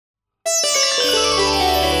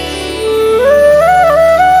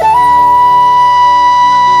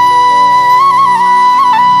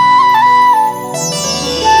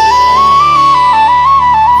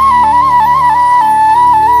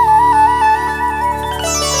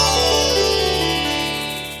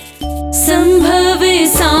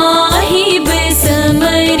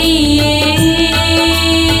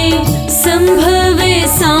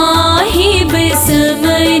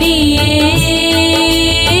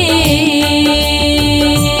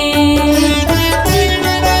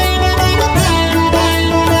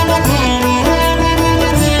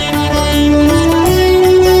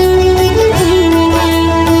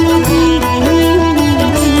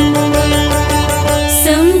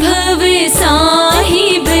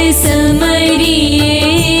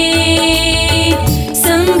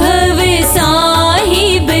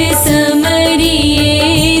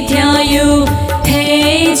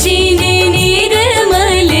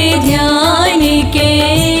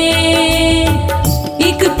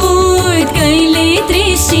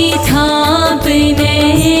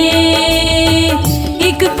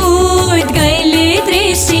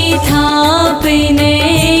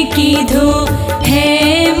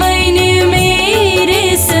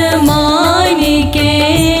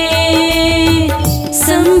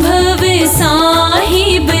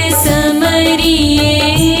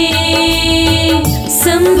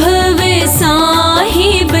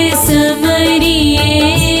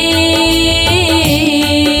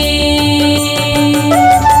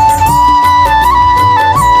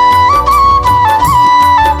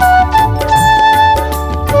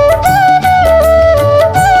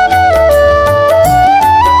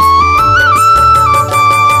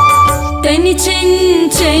तन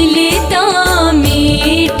चंचलता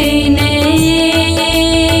मेटने,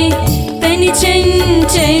 तन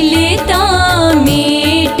चंचलता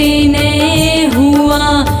मेटने, हुआ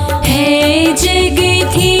है जग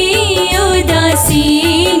थी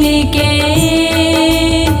उदासीन के।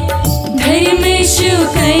 धर्म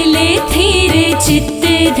शुक्ल थिर चित्त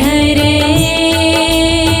धरे,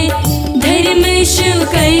 धर्म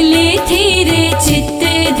शुक्ल थिर चित्त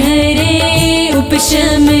धरे,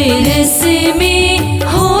 उपशम रस में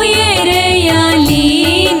होए रया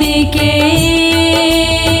लीन के।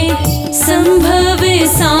 संभव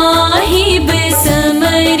साहिब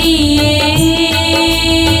समरिये,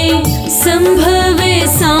 संभव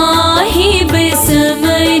साहिब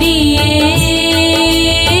समरिये।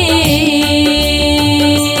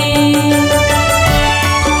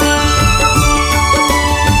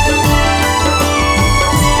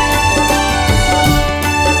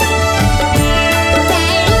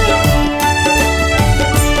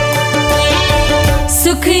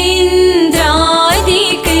 सुख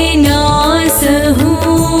इंद्रादिक नासहु,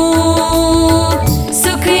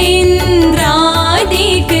 सुख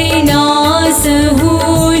इंद्रादिक नासहु,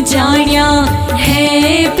 जान्या है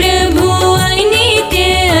प्रभु अनित्य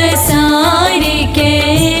असार के।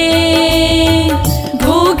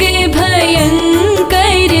 भोग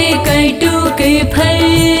भयंकर कटुक फल,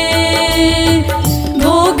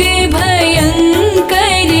 भोग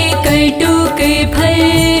भयंकर कटुक फल,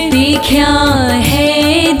 देखा है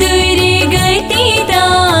दुर्गति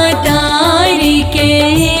दातार के।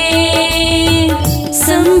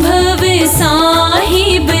 संभव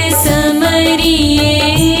साहिब समरिये,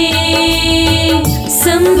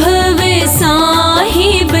 संभव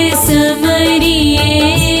साहिब समरिये।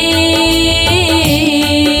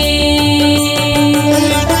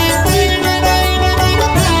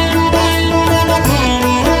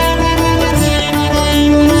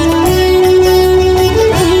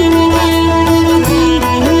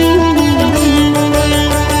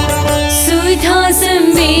 सुधा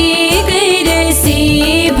संवेग रसे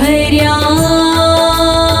भर्या,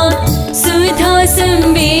 सुधा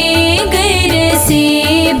संवेग रसे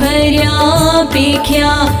भर्या,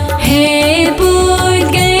 पेख्या है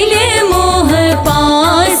पूगल मोह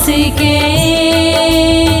पास के।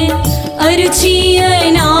 अरुचि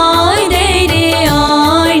अनादर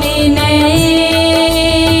आणने,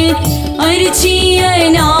 अरुचि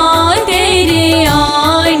अनादर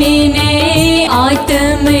आणने,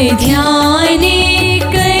 आत्म ध्यान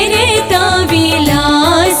करता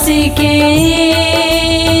विलास के।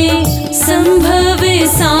 संभव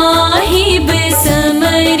साहिब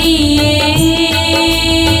समरिये,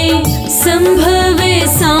 संभव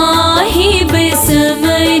साहिब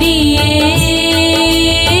समरिये।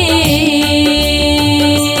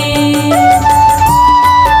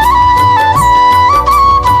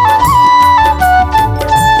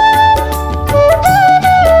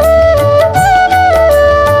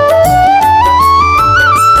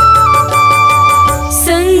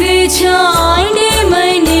 संग छाड़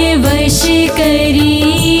मन वश करी,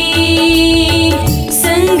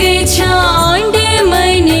 संग छाड़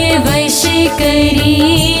मन वश करी,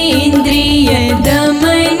 इंद्रिय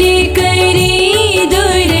दमन करी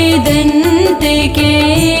दुर्दंत के।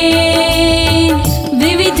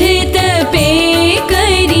 विविध तपे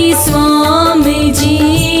करी स्वामी जी,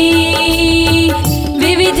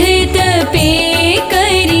 विविध तपे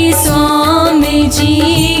करी स्वामी जी,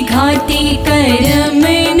 घाती कर्म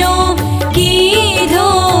नो की धो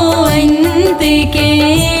अंत के।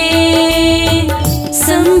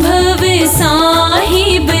 संभव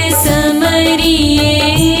साहिब समरिये,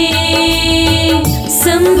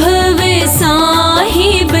 संभव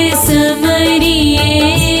साहिब समरिये।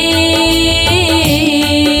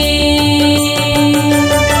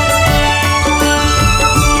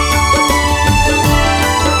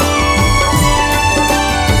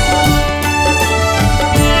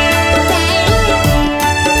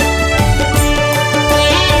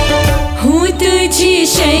 हूँ तुझ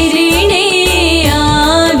शरणे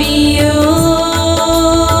आवियो,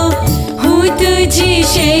 हूँ तुझ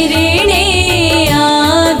शरणे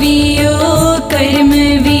आवियो, कर्म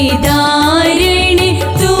विदारण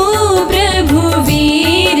तू प्रभु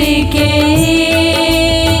वीर के।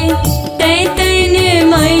 तन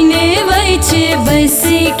मन वच बस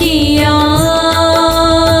किया,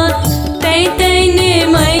 तन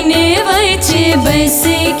मन वच बस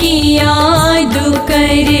किया, दु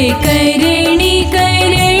कर कर